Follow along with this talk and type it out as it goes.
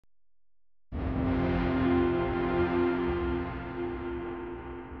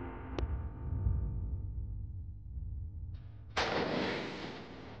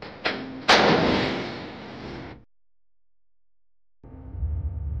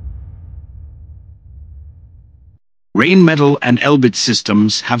Rheinmetall and Elbit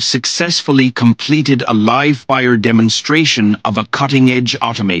Systems have successfully completed a live-fire demonstration of a cutting-edge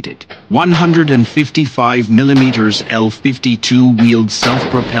automated 155mm L-52 wheeled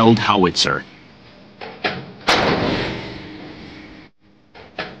self-propelled howitzer.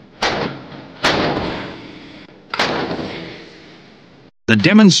 The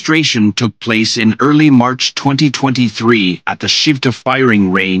demonstration took place in early March 2023 at the Shivta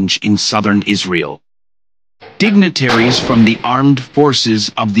firing range in southern Israel. Dignitaries from the armed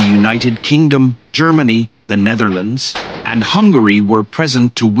forces of the United Kingdom, Germany, the Netherlands, and Hungary were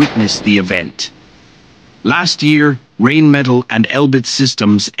present to witness the event. Last year, Rheinmetall and Elbit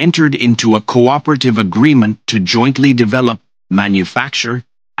Systems entered into a cooperative agreement to jointly develop, manufacture,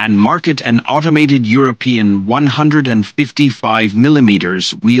 and market an automated European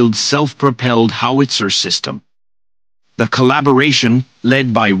 155mm wheeled self-propelled howitzer system. The collaboration,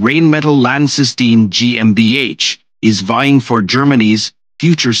 led by Rheinmetall Land System GmbH, is vying for Germany's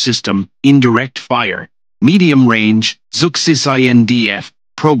future system, indirect fire, medium-range, ZUX-INDF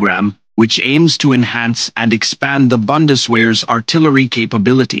program, which aims to enhance and expand the Bundeswehr's artillery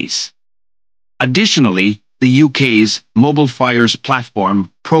capabilities. Additionally, the UK's Mobile Fires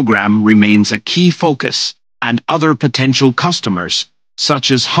Platform program remains a key focus, and other potential customers, such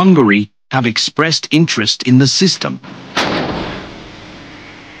as Hungary, have expressed interest in the system.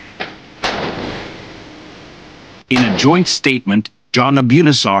 In a joint statement, John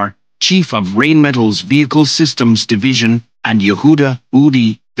Abunassar, chief of Rheinmetall's Vehicle Systems Division, and Yehuda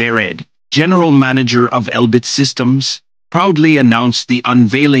Udi Vered, general manager of Elbit Systems, proudly announced the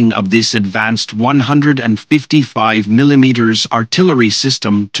unveiling of this advanced 155mm artillery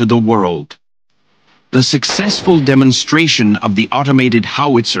system to the world. The successful demonstration of the automated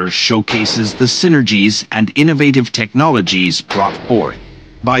howitzer showcases the synergies and innovative technologies brought forth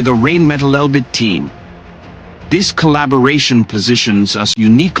by the Rheinmetall Elbit team. This collaboration positions us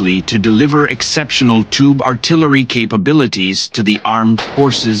uniquely to deliver exceptional tube artillery capabilities to the armed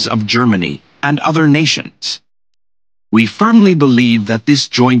forces of Germany and other nations. We firmly believe that this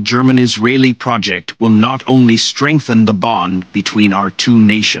joint German-Israeli project will not only strengthen the bond between our two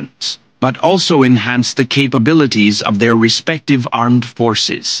nations, but also enhance the capabilities of their respective armed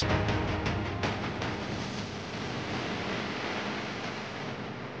forces.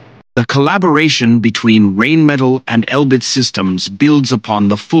 The collaboration between Rheinmetall and Elbit Systems builds upon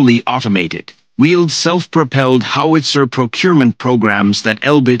the fully automated, wheeled self-propelled howitzer procurement programs that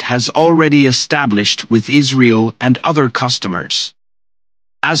Elbit has already established with Israel and other customers.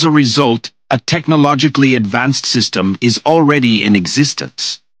 As a result, a technologically advanced system is already in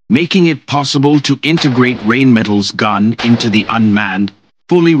existence, making it possible to integrate Rheinmetall's gun into the unmanned,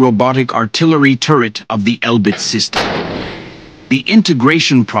 fully robotic artillery turret of the Elbit system. The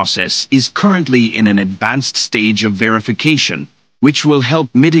integration process is currently in an advanced stage of verification, which will help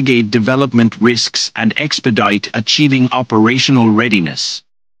mitigate development risks and expedite achieving operational readiness.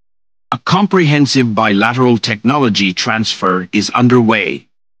 A comprehensive bilateral technology transfer is underway,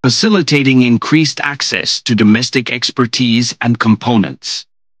 facilitating increased access to domestic expertise and components.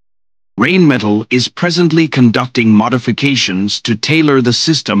 Rheinmetall is presently conducting modifications to tailor the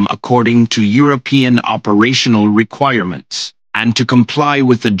system according to European operational requirements, and to comply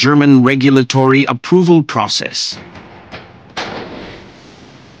with the German regulatory approval process.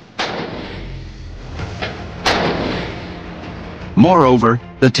 Moreover,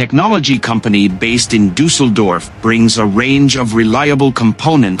 the technology company based in Düsseldorf brings a range of reliable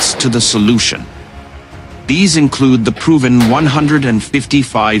components to the solution. These include the proven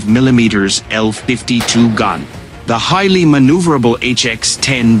 155mm L-52 gun, the highly maneuverable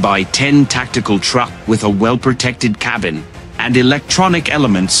HX10x10 tactical truck with a well-protected cabin, and electronic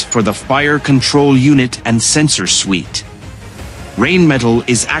elements for the fire control unit and sensor suite. Rheinmetall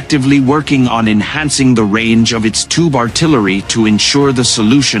is actively working on enhancing the range of its tube artillery to ensure the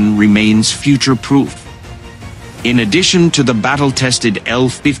solution remains future-proof. In addition to the battle-tested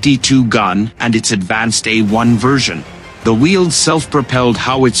L-52 gun and its advanced A1 version, the wheeled self-propelled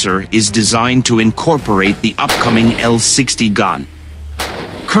howitzer is designed to incorporate the upcoming L-60 gun.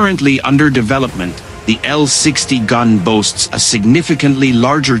 Currently under development, the L-60 gun boasts a significantly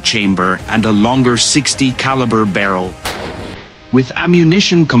larger chamber and a longer .60 caliber barrel. With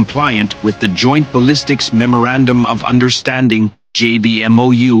ammunition compliant with the Joint Ballistics Memorandum of Understanding,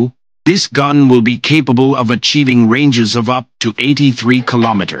 JBMOU, this gun will be capable of achieving ranges of up to 83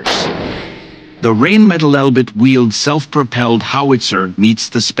 kilometers. The Rheinmetall Elbit wheeled self-propelled howitzer meets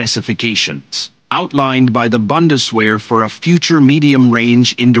the specifications outlined by the Bundeswehr for a future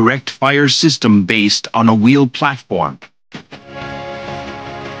medium-range indirect fire system based on a wheel platform.